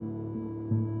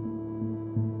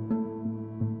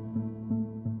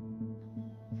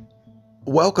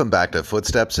Welcome back to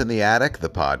Footsteps in the Attic, the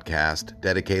podcast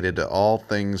dedicated to all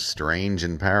things strange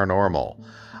and paranormal.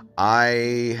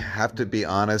 I have to be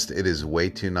honest, it is way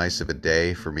too nice of a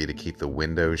day for me to keep the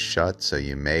windows shut, so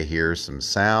you may hear some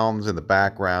sounds in the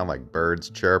background like birds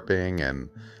chirping and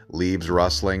leaves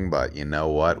rustling, but you know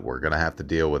what? We're going to have to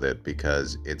deal with it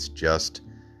because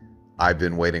I've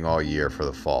been waiting all year for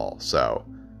the fall, so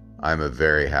I'm a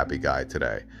very happy guy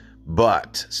today.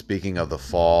 But speaking of the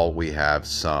fall, we have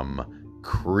some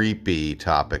creepy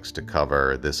topics to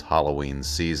cover this Halloween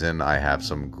season. I have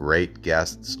some great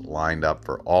guests lined up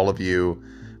for all of you,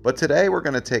 but today we're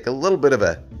going to take a little bit of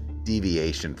a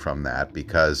deviation from that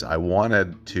because I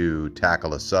wanted to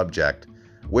tackle a subject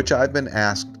which I've been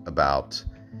asked about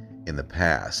in the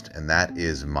past, and that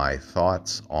is my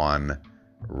thoughts on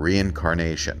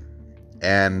reincarnation.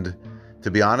 And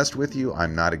to be honest with you,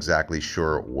 I'm not exactly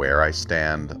sure where I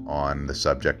stand on the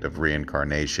subject of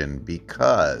reincarnation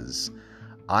because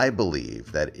I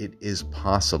believe that it is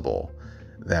possible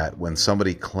that when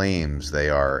somebody claims they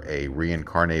are a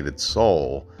reincarnated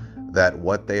soul, that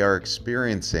what they are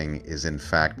experiencing is in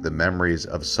fact the memories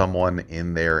of someone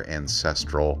in their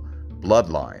ancestral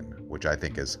bloodline, which I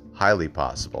think is highly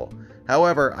possible.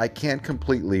 However, I can't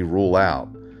completely rule out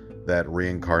that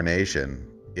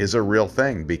reincarnation is a real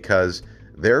thing because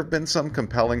there have been some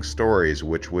compelling stories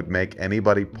which would make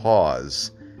anybody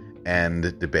pause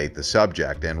and debate the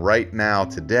subject. And right now,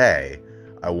 today,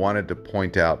 I wanted to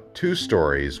point out two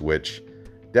stories which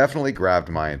definitely grabbed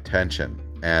my attention.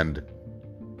 And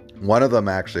one of them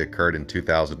actually occurred in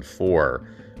 2004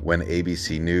 when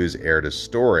ABC News aired a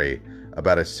story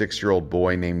about a 6-year-old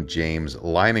boy named James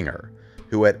Leininger,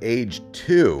 who at age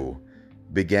 2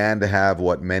 began to have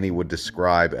what many would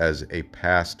describe as a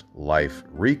past life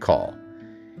recall.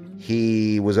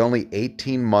 He was only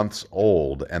 18 months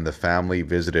old, and the family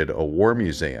visited a war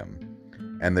museum.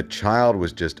 And the child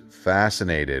was just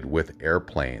fascinated with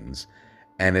airplanes,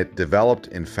 and it developed,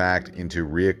 in fact, into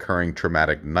reoccurring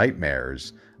traumatic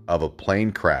nightmares of a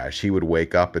plane crash. He would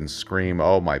wake up and scream,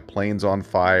 "Oh, my plane's on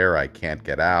fire, I can't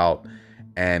get out."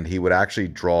 And he would actually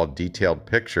draw detailed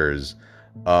pictures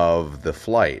of the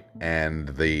flight and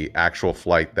the actual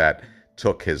flight that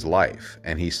took his life.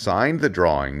 And he signed the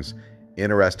drawings,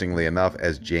 interestingly enough,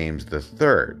 as James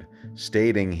III,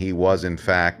 stating he was in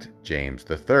fact James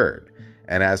III.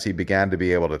 And as he began to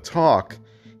be able to talk,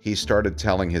 he started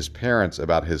telling his parents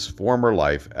about his former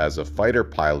life as a fighter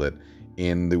pilot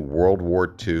in the World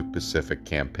War II Pacific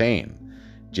campaign.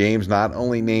 James not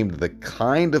only named the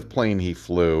kind of plane he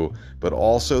flew, but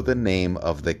also the name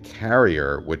of the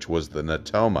carrier, which was the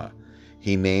Natoma.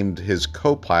 He named his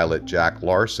co-pilot Jack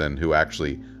Larson, who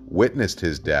actually witnessed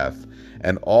his death.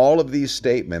 And all of these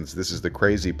statements, this is the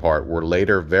crazy part, were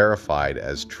later verified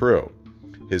as true.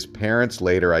 His parents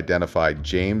later identified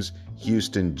James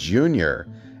Houston Jr.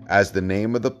 as the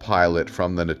name of the pilot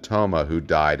from the Natoma who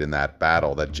died in that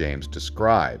battle that James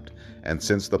described. And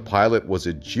since the pilot was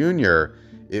a junior,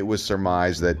 it was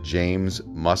surmised that James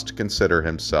must consider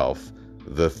himself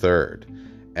the third.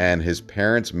 And his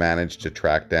parents managed to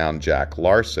track down Jack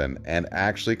Larson and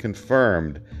actually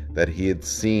confirmed that he had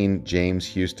seen James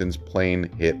Houston's plane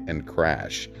hit and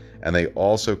crash. And they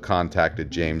also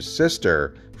contacted James'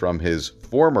 sister from his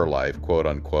former life, quote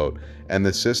unquote, and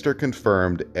the sister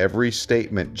confirmed every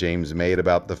statement James made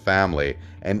about the family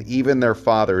and even their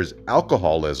father's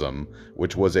alcoholism,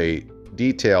 which was a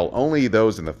detail only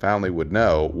those in the family would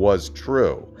know, was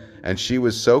true. And she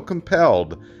was so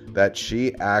compelled that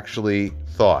she actually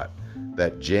thought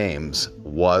that James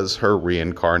was her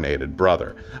reincarnated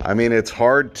brother. I mean, it's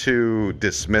hard to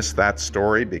dismiss that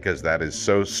story because that is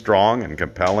so strong and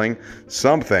compelling.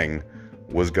 Something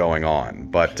was going on.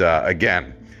 But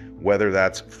again, whether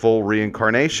that's full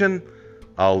reincarnation,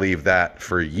 I'll leave that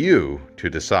for you to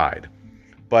decide.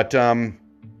 But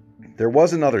there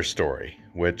was another story,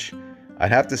 which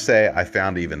I'd have to say I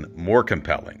found even more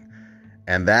compelling.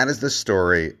 And that is the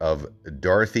story of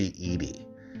Dorothy Eady.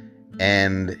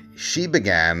 And she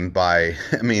began by,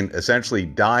 essentially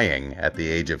dying at the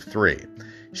age of 3.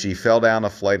 She fell down a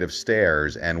flight of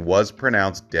stairs and was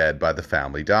pronounced dead by the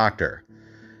family doctor.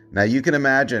 Now you can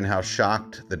imagine how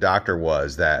shocked the doctor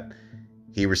was that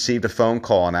he received a phone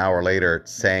call an hour later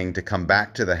saying to come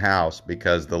back to the house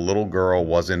because the little girl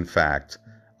was in fact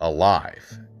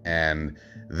alive. And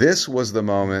this was the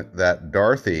moment that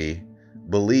Dorothy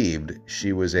believed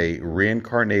she was a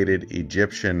reincarnated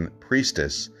Egyptian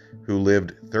priestess who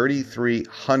lived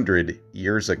 3,300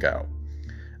 years ago.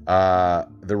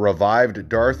 The revived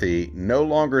Dorothy no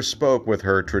longer spoke with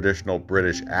her traditional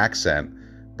British accent,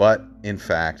 but in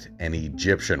fact an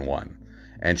Egyptian one.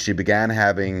 and she began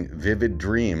having vivid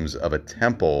dreams of a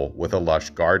temple with a lush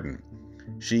garden.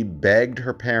 She begged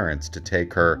her parents to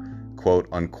take her, quote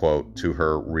unquote, to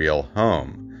her real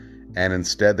home, and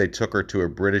instead they took her to a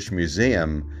British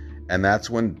museum, and that's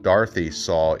when Dorothy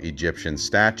saw Egyptian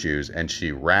statues, and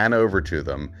she ran over to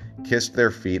them, kissed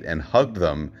their feet and hugged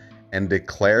them, and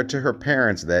declared to her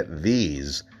parents that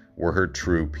these were her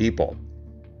true people.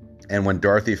 And when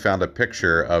Dorothy found a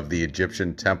picture of the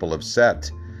Egyptian temple of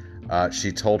Set,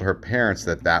 she told her parents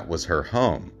that that was her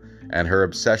home, and her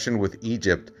obsession with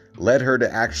Egypt led her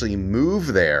to actually move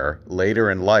there later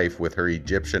in life with her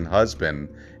Egyptian husband,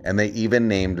 and they even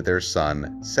named their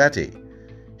son Seti.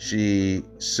 She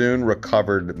soon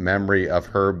recovered memory of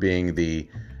her being the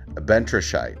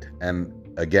Bentrashite, and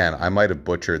again, I might have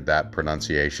butchered that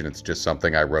pronunciation, it's just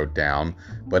something I wrote down,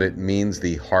 but it means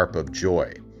the harp of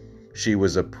joy. She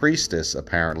was a priestess,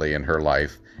 apparently, in her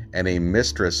life, and a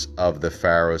mistress of the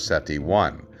pharaoh Seti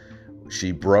I.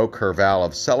 She broke her vow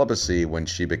of celibacy when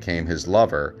she became his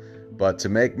lover, but to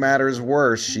make matters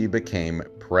worse, she became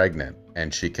pregnant,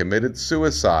 and she committed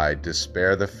suicide to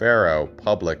spare the pharaoh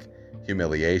public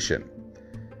humiliation.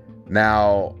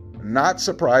 Now, not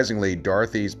surprisingly,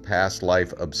 Dorothy's past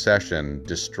life obsession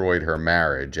destroyed her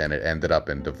marriage, and it ended up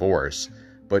in divorce,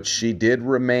 but she did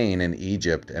remain in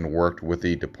Egypt and worked with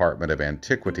the Department of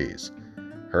Antiquities.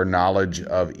 Her knowledge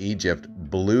of Egypt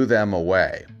blew them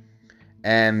away,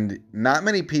 and not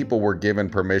many people were given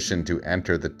permission to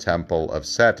enter the Temple of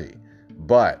Seti,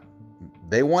 but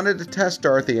they wanted to test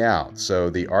Dorothy out, so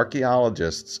the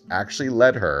archaeologists actually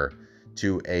led her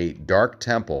to a dark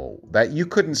temple that you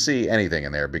couldn't see anything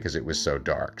in there because it was so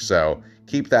dark, so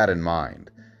keep that in mind.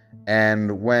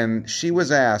 And when she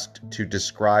was asked to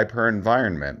describe her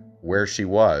environment, where she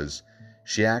was,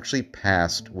 she actually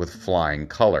passed with flying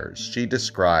colors. She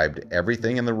described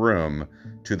everything in the room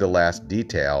to the last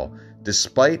detail,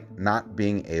 despite not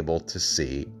being able to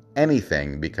see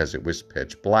anything because it was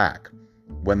pitch black.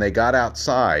 When they got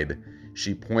outside,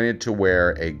 she pointed to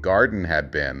where a garden had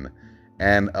been,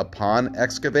 and upon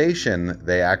excavation,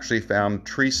 they actually found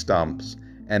tree stumps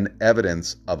and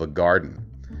evidence of a garden.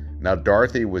 Now,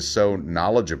 Dorothy was so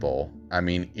knowledgeable, I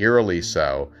mean eerily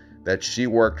so, that she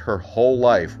worked her whole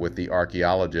life with the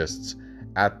archaeologists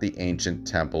at the ancient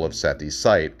Temple of Seti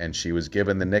site, and she was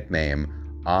given the nickname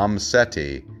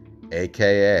Seti,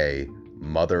 aka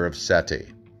Mother of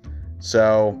Seti.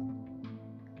 So,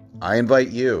 I invite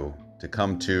you to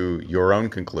come to your own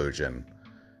conclusion.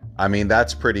 I mean,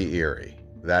 that's pretty eerie.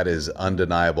 That is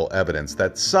undeniable evidence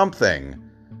that something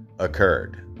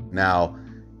occurred. Now,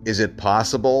 is it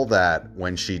possible that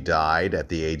when she died at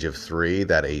the age of 3,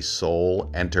 that a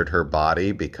soul entered her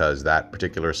body because that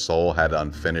particular soul had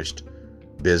unfinished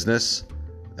business?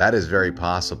 That is very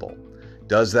possible.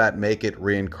 Does that make it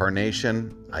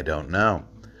reincarnation? I don't know.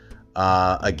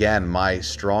 Again, my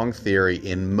strong theory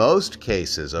in most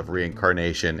cases of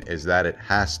reincarnation is that it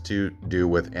has to do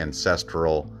with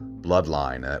ancestral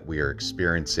bloodline, that we are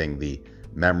experiencing the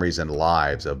memories and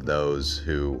lives of those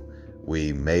who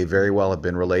we may very well have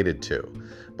been related to.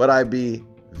 But I'd be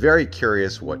very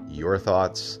curious what your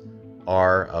thoughts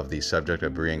are of the subject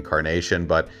of reincarnation,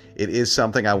 but it is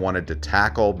something I wanted to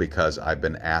tackle because I've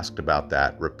been asked about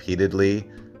that repeatedly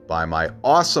by my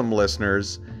awesome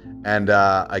listeners. And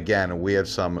again, we have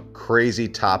some crazy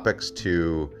topics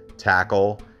to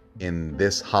tackle in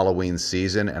this Halloween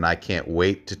season, and I can't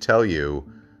wait to tell you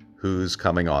who's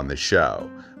coming on the show.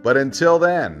 But until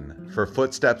then, for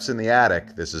Footsteps in the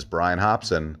Attic, this is Brian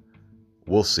Hobson.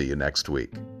 We'll see you next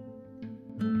week.